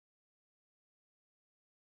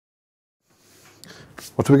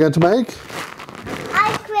What are we going to make?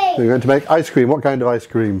 Ice cream. We're going to make ice cream. What kind of ice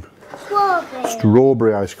cream? Strawberry.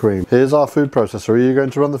 Strawberry ice cream. Here's our food processor. Are you going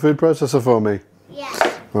to run the food processor for me?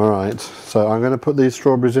 Yes. Alright, so I'm going to put these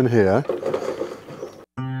strawberries in here.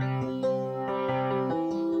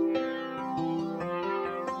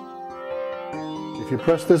 If you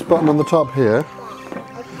press this button on the top here,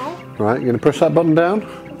 Okay. right, you're going to push that button down.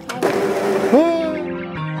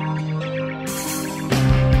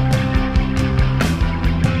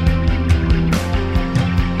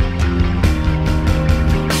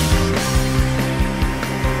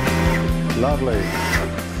 Lovely.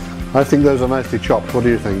 I think those are nicely chopped. What do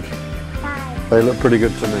you think? Fine. They look pretty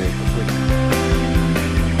good to me.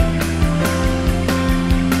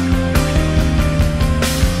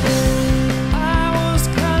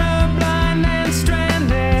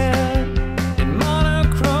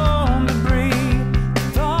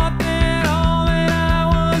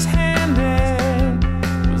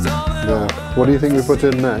 Yeah. What do you think we put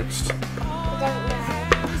in next?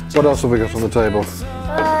 What else have we got on the table?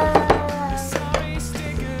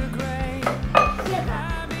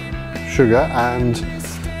 Sugar and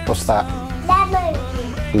what's that? Lemon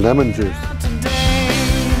juice. Lemon juice.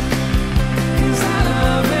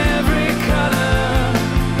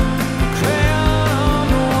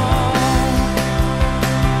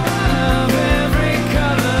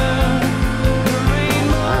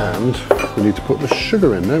 And we need to put the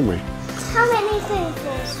sugar in, don't we? How many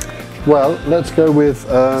spoonfuls? Well, let's go with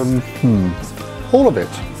all of it.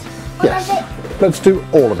 Yes, let's do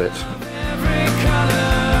all of it.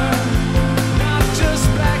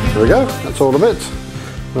 There we go, that's all of it.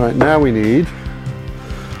 Right, now we need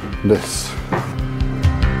this.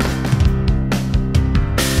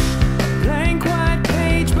 Blank white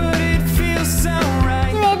page, but it feels so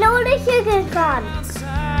right. Doing all the sugar's gone.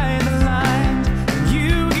 Outside the lines,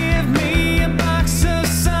 you give me a box of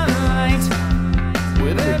sunlight.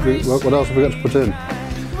 With every What else have we got to put in?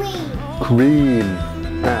 Sweet. Cream.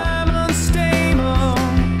 Now, I'm unstable,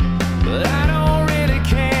 but I don't really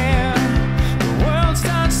care. The world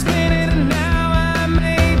starts spinning and now I'm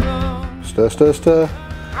able. stir, stir, stir.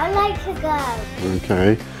 I like to go.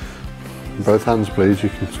 Okay. Both hands, please. You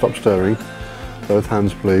can stop stirring. Both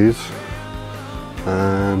hands, please.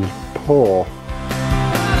 And pour.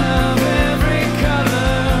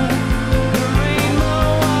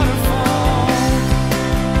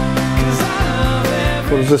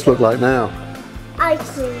 What does this look like now?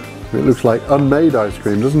 Ice cream. It looks like unmade ice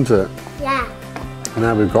cream, doesn't it? Yeah.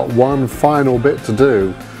 Now we've got one final bit to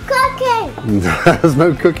do. Cooking. There's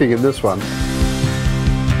no cooking in this one.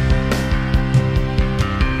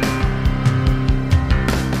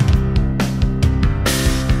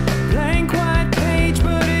 Blank white page,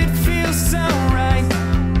 but it feels so right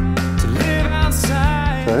to live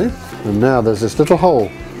outside. Okay, and now there's this little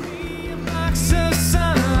hole. Box of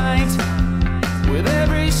sunlight with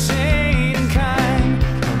every shade and kind.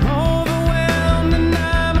 I'm overwhelmed and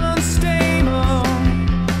I'm unstable,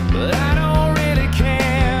 but I don't really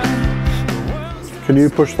care. The world's Can you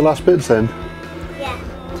push the last bits in? Yeah.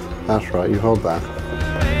 That's right, you hold that.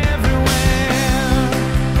 everywhere,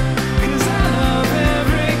 'cause I love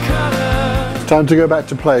every color. It's time to go back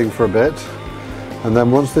to playing for a bit. And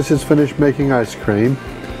then once this is finished making ice cream,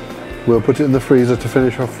 we'll put it in the freezer to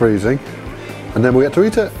finish off freezing. And then we'll get to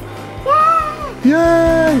eat it. Yeah.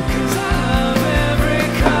 Yay! 'Cause I love every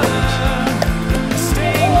color.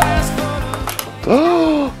 Stainless photo.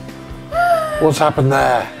 Oh! What's happened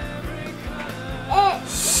there?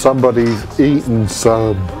 Somebody's eaten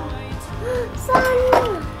some.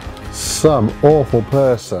 Some awful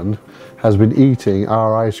person has been eating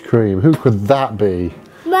our ice cream. Who could that be?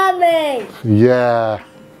 Mummy. Yeah.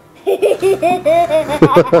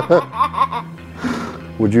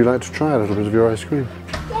 Would you like to try a little bit of your ice cream?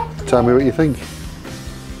 Yes. Tell me what you think.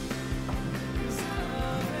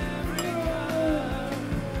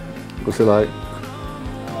 What's it like?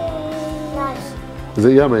 Nice. Is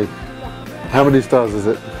it yummy? How many stars is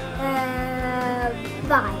it?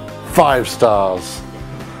 5. 5 stars.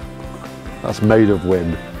 That's made of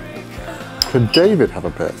win. Can David have a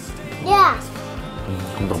bit? Yeah.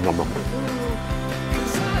 Nom, nom, nom.